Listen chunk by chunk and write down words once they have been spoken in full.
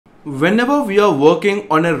Whenever we are working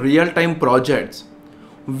on a real-time projects,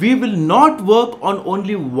 we will not work on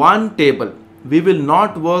only one table. We will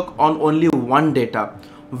not work on only one data.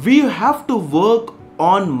 We have to work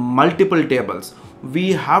on multiple tables.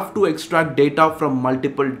 We have to extract data from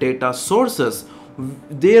multiple data sources.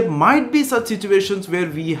 There might be such situations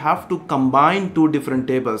where we have to combine two different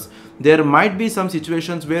tables. There might be some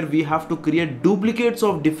situations where we have to create duplicates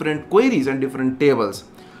of different queries and different tables.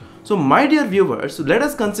 So my dear viewers, let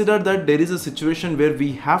us consider that there is a situation where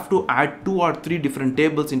we have to add 2 or 3 different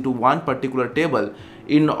tables into one particular table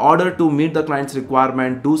in order to meet the client's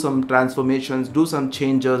requirement, do some transformations, do some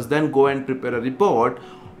changes, then go and prepare a report.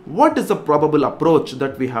 What is the probable approach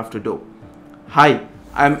that we have to do? Hi,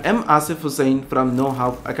 I am M. Asif Hussain from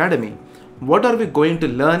KnowHow Academy. What are we going to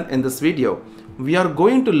learn in this video? We are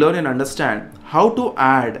going to learn and understand how to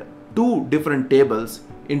add 2 different tables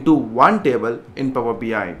into one table in Power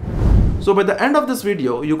BI. So by the end of this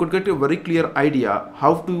video, you could get a very clear idea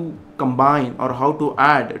how to combine or how to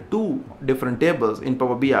add 2 different tables in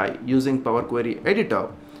Power BI using Power Query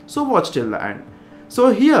Editor. So watch till the end.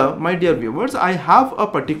 So here, my dear viewers, I have a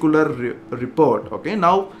particular report. Okay,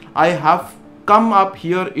 now I have come up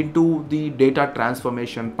here into the data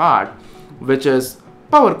transformation part, which is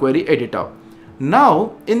Power Query Editor.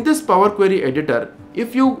 Now in this Power Query Editor,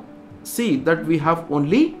 if you see that we have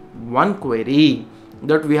only one query,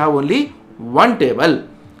 that we have only one table.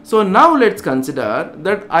 So now let's consider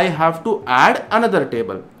that I have to add another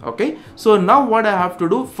table. Okay, so now what I have to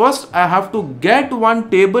do, first I have to get one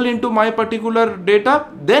table into my particular data,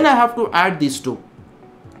 then I have to add these 2.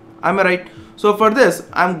 Am I right? So for this,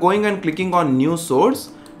 I'm going and clicking on new source.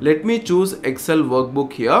 Let me choose Excel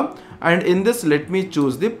workbook here, and in this let me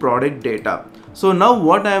choose the product data. So now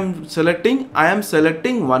what I am selecting, I am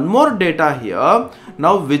selecting one more data here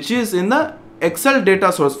now, which is in the Excel data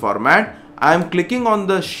source format. I am clicking on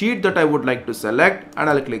the sheet that I would like to select and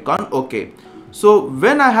I'll click on OK. So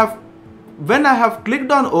when I have clicked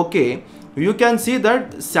on OK, you can see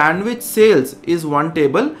that sandwich sales is one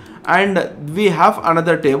table and we have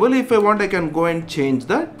another table. If I want, I can go and change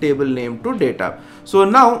the table name to data. So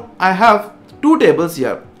now I have 2 tables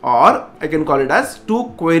here, or I can call it as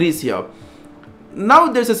 2 queries here.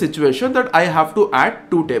 Now there's a situation that I have to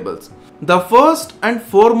add 2 tables. The first and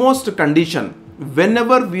foremost condition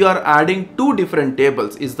whenever we are adding 2 different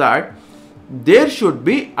tables is that there should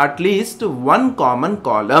be at least one common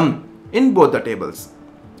column in both the tables.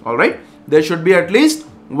 Alright, there should be at least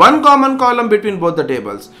one common column between both the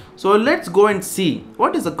tables. So let's go and see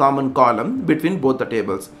what is the common column between both the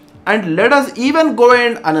tables, and let us even go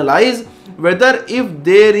and analyze whether if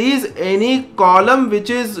there is any column which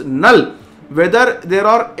is null, whether there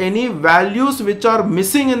are any values which are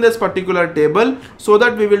missing in this particular table, so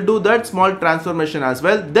that we will do that small transformation as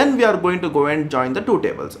well. Then we are going to go and join the 2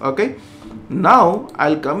 tables. Okay, now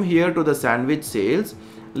I'll come here to the sandwich sales.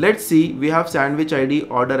 Let's see, we have sandwich ID,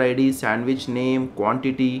 order ID, sandwich name,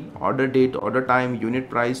 quantity, order date, order time, unit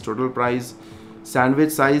price, total price,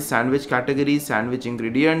 sandwich size, sandwich category, sandwich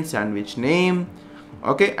ingredient, sandwich name.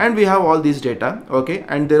 Okay, and we have all these data. Okay,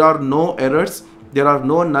 and there are no errors. There are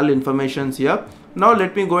no null informations here. Now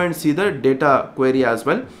let me go and see the data query as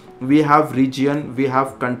well. We have region, we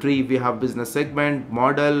have country, we have business segment,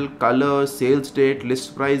 model, color, sales date,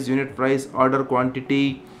 list price, unit price, order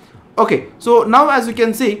quantity. Okay, so now as you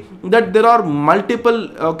can see that there are multiple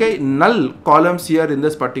null columns here in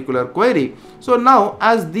this particular query. So now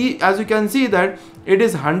as you can see that it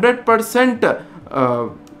is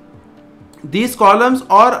 100% these columns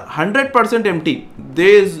are 100% empty.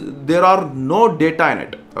 There are no data in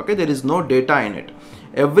it. Okay, there is no data in it.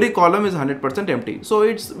 Every column is 100% empty. So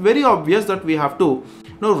it's very obvious that we have to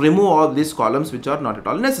remove all these columns which are not at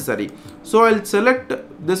all necessary. So I'll select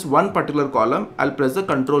this one particular column. I'll press the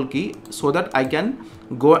Control key so that I can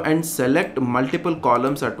go and select multiple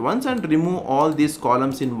columns at once and remove all these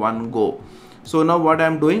columns in one go. So now what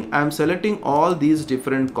I'm doing, I'm selecting all these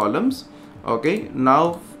different columns. Okay,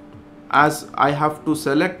 now as I have to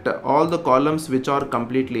select all the columns which are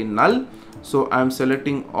completely null, so I am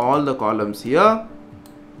selecting all the columns here.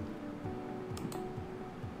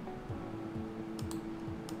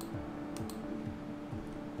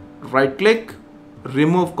 Right click,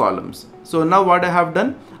 remove columns. So now what I have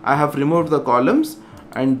done, I have removed the columns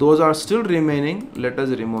and those are still remaining. Let us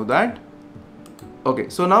remove that. Okay,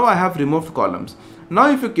 so now I have removed columns.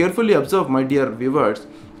 Now if you carefully observe, my dear viewers,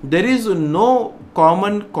 there is no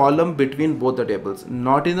common column between both the tables,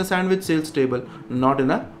 not in the sandwich sales table, not in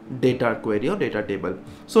a data query or data table.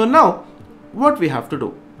 So now what we have to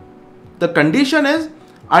do, the condition is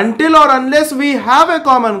until or unless we have a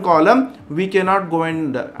common column, we cannot go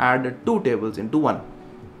and add 2 tables into one.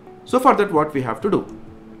 So for that, what we have to do?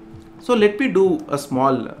 So let me do a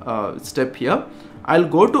small step here. I'll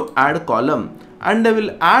go to add column and I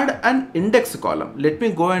will add an index column. Let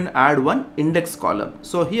me go and add one index column.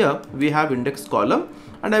 So here we have index column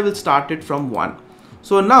and I will start it from 1.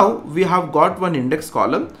 So now we have got one index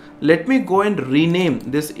column. Let me go and rename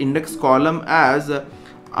this index column as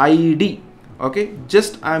ID. Okay,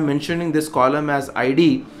 just I am mentioning this column as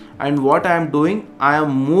ID, and what I am doing, I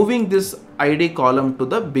am moving this ID column to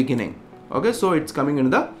the beginning. Okay, so it's coming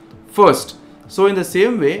in the first. So in the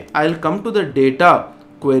same way, I'll come to the data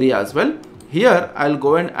query as well. Here I'll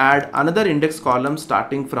go and add another index column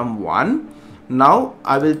starting from 1. Now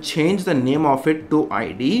I will change the name of it to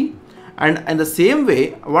ID, and in the same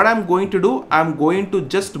way, what I'm going to do, I'm going to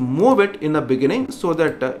just move it in the beginning so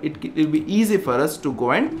that it will be easy for us to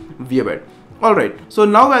go and view it. Alright, so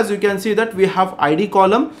now as you can see that we have ID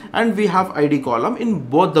column and we have ID column in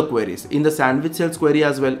both the queries, in the sandwich sales query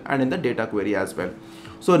as well and in the data query as well.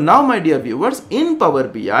 So now my dear viewers, in Power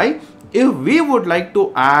BI, if we would like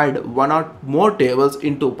to add one or more tables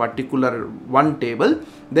into particular one table,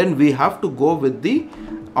 then we have to go with the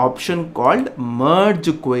option called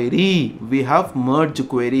merge query. We have merge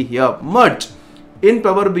query here. Merge. In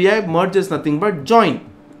Power BI, merge is nothing but join,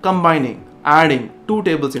 combining, adding two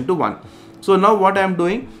tables into one. So now what I am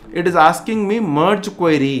doing, it is asking me merge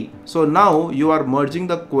query. So now you are merging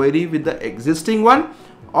the query with the existing one,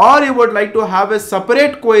 or you would like to have a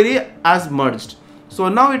separate query as merged. So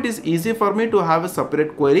now it is easy for me to have a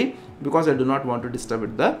separate query because I do not want to disturb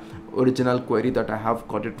it the original query that I have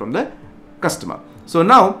got it from the customer. So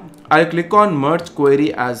now I click on merge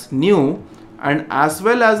query as new, and as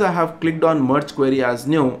well as I have clicked on merge query as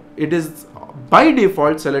new, it is by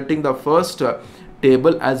default selecting the first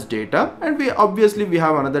table as data, and we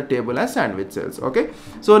have another table as sandwich sales. Okay,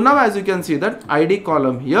 so now as you can see that ID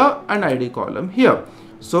column here and ID column here,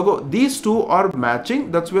 so these two are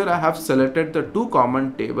matching. That's where I have selected the two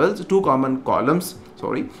common tables, two common columns,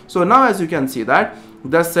 sorry. So now as you can see that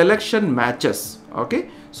the selection matches.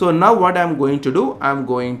 Okay, so now what I'm going to do, I'm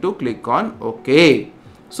going to click on OK.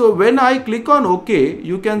 So when I click on OK,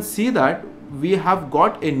 you can see that we have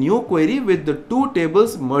got a new query with the two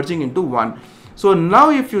tables merging into one. So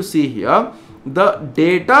now if you see here, the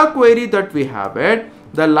data query that we have it,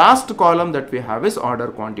 the last column that we have is order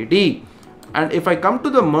quantity. And if I come to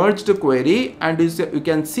the merged query, and you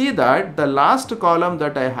can see that the last column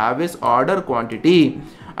that I have is order quantity.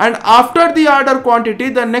 And after the order quantity,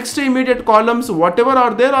 the next immediate columns, whatever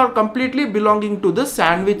are there, are completely belonging to the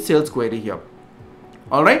sandwich sales query here.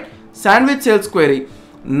 Alright, sandwich sales query.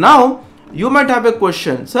 Now you might have a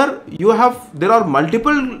question, sir, there are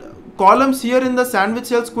multiple columns here in the sandwich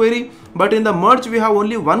sales query, but in the merge we have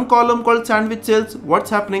only one column called sandwich sales. What's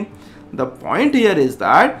happening? The point here is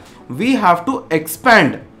that we have to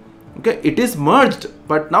expand. Okay, it is merged,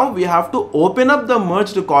 but now we have to open up the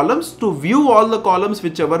merged columns to view all the columns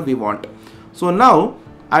whichever we want. So now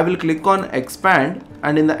I will click on expand,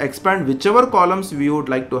 and in the expand, whichever columns we would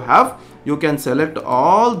like to have, you can select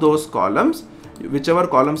all those columns. Whichever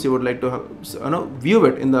columns you would like to view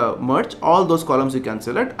it in the merge, all those columns you can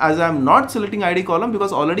select. As I am not selecting ID column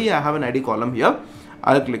because already I have an ID column here,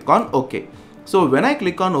 I'll click on OK. So when I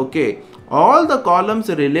click on OK, all the columns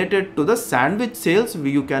related to the sandwich sales,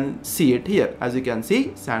 you can see it here. As you can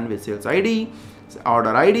see, sandwich sales ID,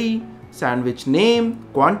 order ID, sandwich name,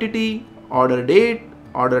 quantity, order date,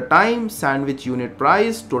 order time, sandwich unit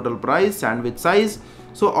price, total price, sandwich size.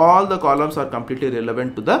 So all the columns are completely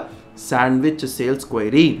relevant to the sandwich sales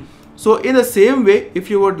query. So in the same way, if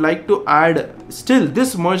you would like to add still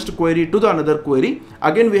this merged query to the another query,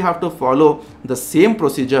 again we have to follow the same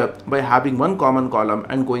procedure by having one common column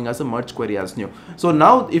and going as a merge query as new. So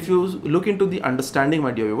now if you look into the understanding,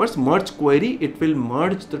 my dear viewers, merge query, it will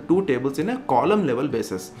merge the two tables in a column level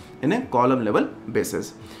basis,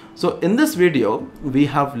 So in this video, we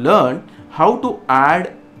have learned how to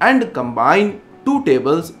add and combine two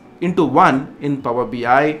tables into one in Power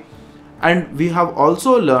BI. And we have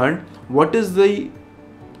also learned what is the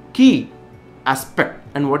key aspect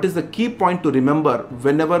and what is the key point to remember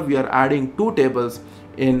whenever we are adding two tables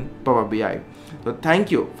in Power BI. So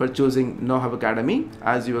thank you for choosing KnowHow Academy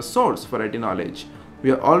as your source for IT knowledge.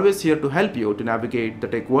 We are always here to help you to navigate the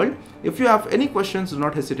tech world. If you have any questions, do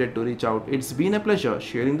not hesitate to reach out. It's been a pleasure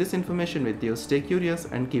sharing this information with you. Stay curious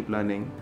and keep learning.